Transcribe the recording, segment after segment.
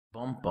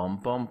Bum bum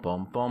bum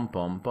bum bum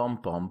bum bum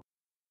bum.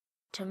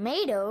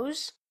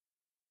 Tomatoes?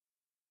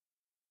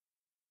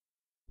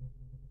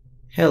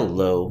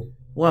 Hello,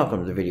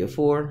 welcome to video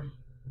 4.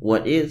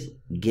 What is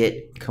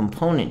get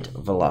component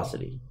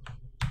velocity?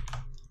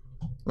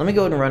 Let me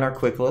go ahead and run our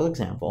quick little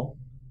example,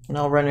 and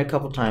I'll run it a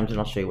couple times and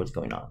I'll show you what's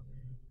going on.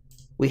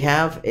 We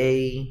have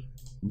a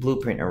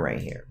blueprint array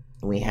here.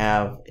 We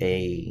have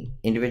a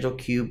individual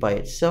cube by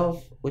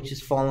itself, which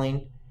is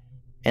falling,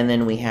 and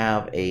then we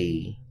have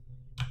a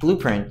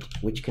blueprint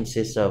which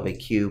consists of a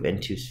cube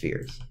and two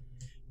spheres.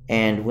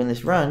 And when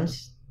this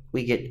runs,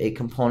 we get a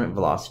component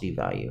velocity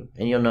value,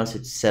 and you'll notice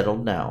it's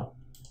settled now.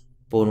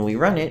 But when we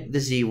run it, the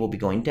z will be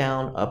going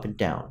down, up, and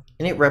down,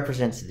 and it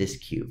represents this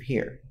cube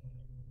here.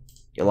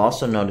 You'll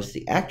also notice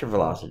the actor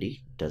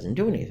velocity doesn't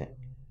do anything.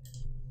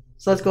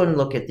 So let's go ahead and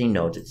look at the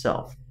nodes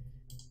itself.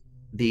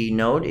 The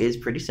node is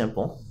pretty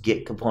simple,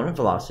 get component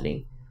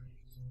velocity.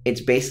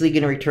 It's basically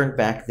going to return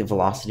back the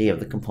velocity of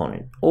the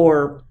component,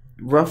 or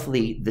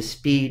roughly the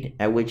speed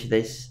at which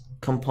this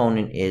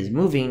component is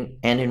moving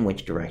and in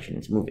which direction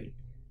it's moving.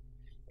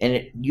 And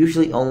it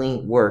usually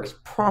only works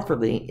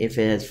properly if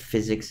it has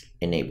physics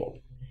enabled.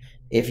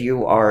 If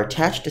you are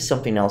attached to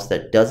something else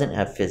that doesn't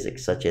have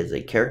physics, such as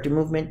a character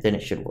movement, then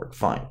it should work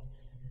fine.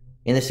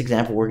 In this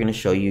example, we're going to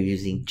show you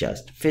using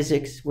just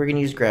physics. We're going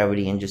to use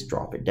gravity and just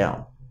drop it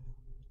down.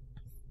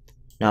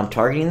 Now I'm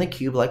targeting the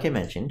cube like I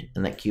mentioned,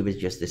 and that cube is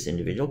just this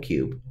individual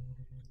cube.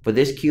 But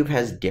this cube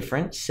has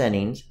different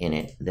settings in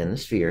it than the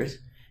spheres,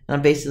 and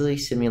I'm basically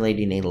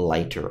simulating a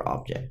lighter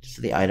object,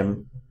 so the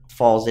item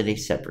falls at a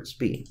separate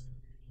speed.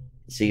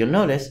 So you'll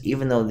notice,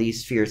 even though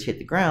these spheres hit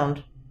the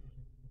ground,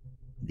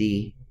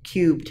 the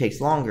cube takes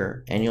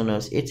longer, and you'll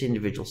notice its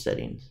individual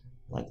settings,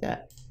 like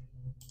that.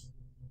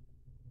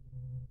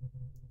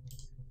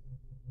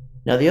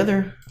 Now the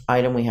other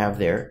item we have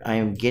there, I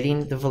am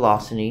getting the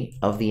velocity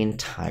of the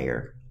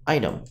entire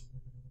item,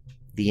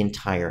 the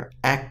entire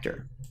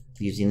actor,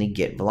 using the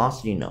get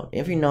velocity node.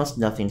 If you notice,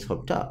 nothing's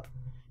hooked up.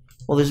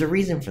 Well, there's a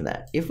reason for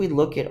that. If we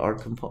look at our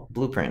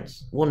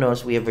blueprints, we'll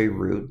notice we have a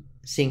root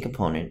scene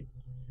component,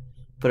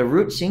 but a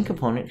root scene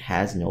component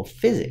has no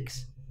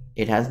physics.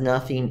 It has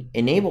nothing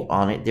enabled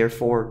on it,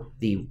 therefore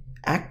the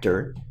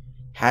actor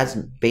has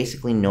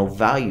basically no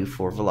value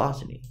for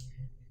velocity.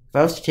 If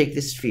I was to take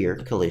this sphere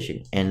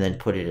collision and then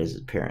put it as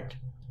a parent,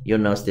 you'll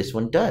notice this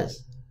one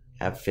does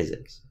have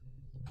physics.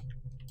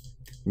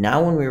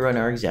 Now when we run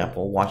our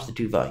example, watch the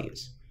two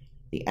values.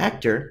 The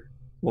actor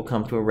will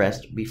come to a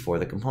rest before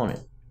the component.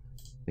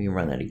 We can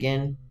run that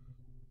again.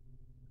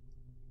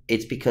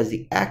 It's because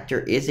the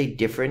actor is a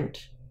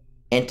different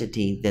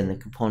entity than the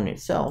component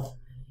itself,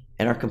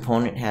 and our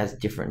component has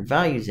different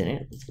values in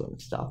it. Let's go ahead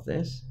and stop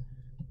this.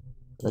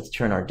 Let's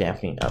turn our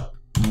dampening up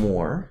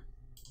more.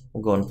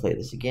 We'll go ahead and play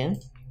this again.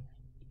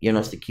 You'll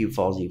notice the cube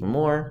falls even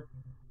more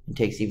and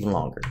takes even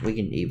longer. We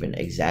can even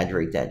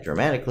exaggerate that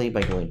dramatically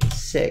by going to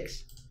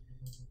 6.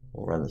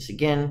 We'll run this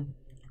again.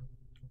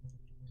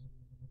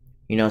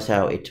 You notice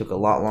how it took a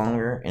lot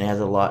longer and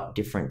has a lot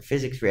different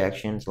physics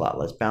reactions, a lot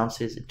less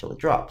bounces until it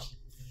drops.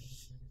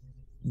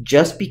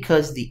 Just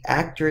because the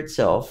actor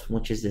itself,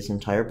 which is this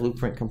entire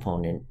blueprint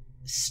component,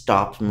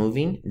 stopped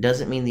moving,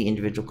 doesn't mean the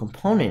individual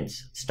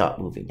components stop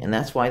moving. And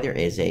that's why there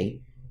is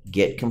a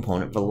get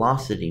component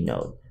velocity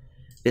node.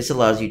 This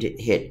allows you to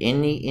hit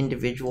any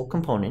individual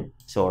component,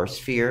 so our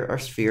sphere,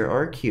 or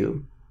our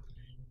cube,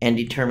 and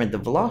determine the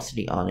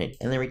velocity on it,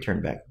 and then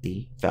return back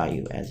the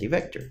value as a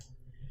vector.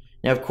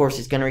 Now, of course,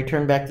 it's going to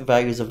return back the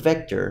value as a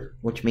vector,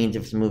 which means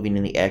if it's moving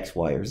in the x,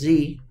 y, or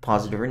z,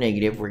 positive or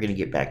negative, we're going to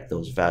get back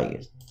those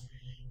values.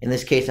 In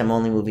this case, I'm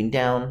only moving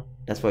down.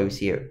 That's why we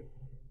see a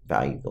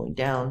value going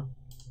down.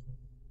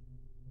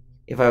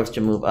 If I was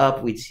to move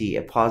up, we'd see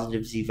a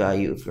positive z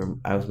value. If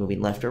I was moving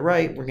left or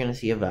right, we're going to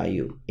see a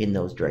value in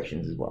those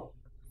directions as well.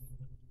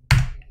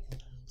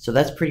 So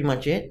that's pretty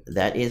much it.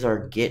 That is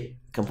our get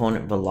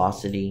component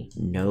velocity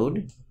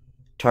node.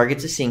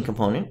 Targets a scene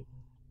component.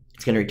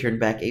 It's going to return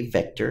back a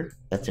vector.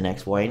 That's an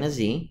x, y, and a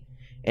z.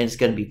 And it's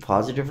going to be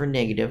positive or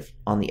negative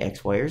on the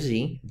x, y, or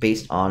z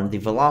based on the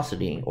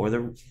velocity or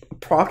the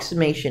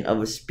approximation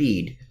of a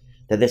speed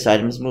that this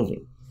item is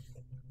moving.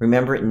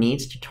 Remember, it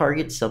needs to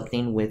target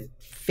something with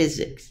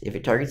physics. If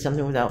it targets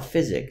something without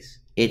physics,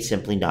 it's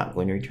simply not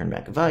going to return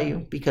back a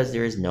value because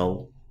there is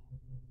no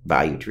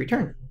value to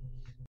return.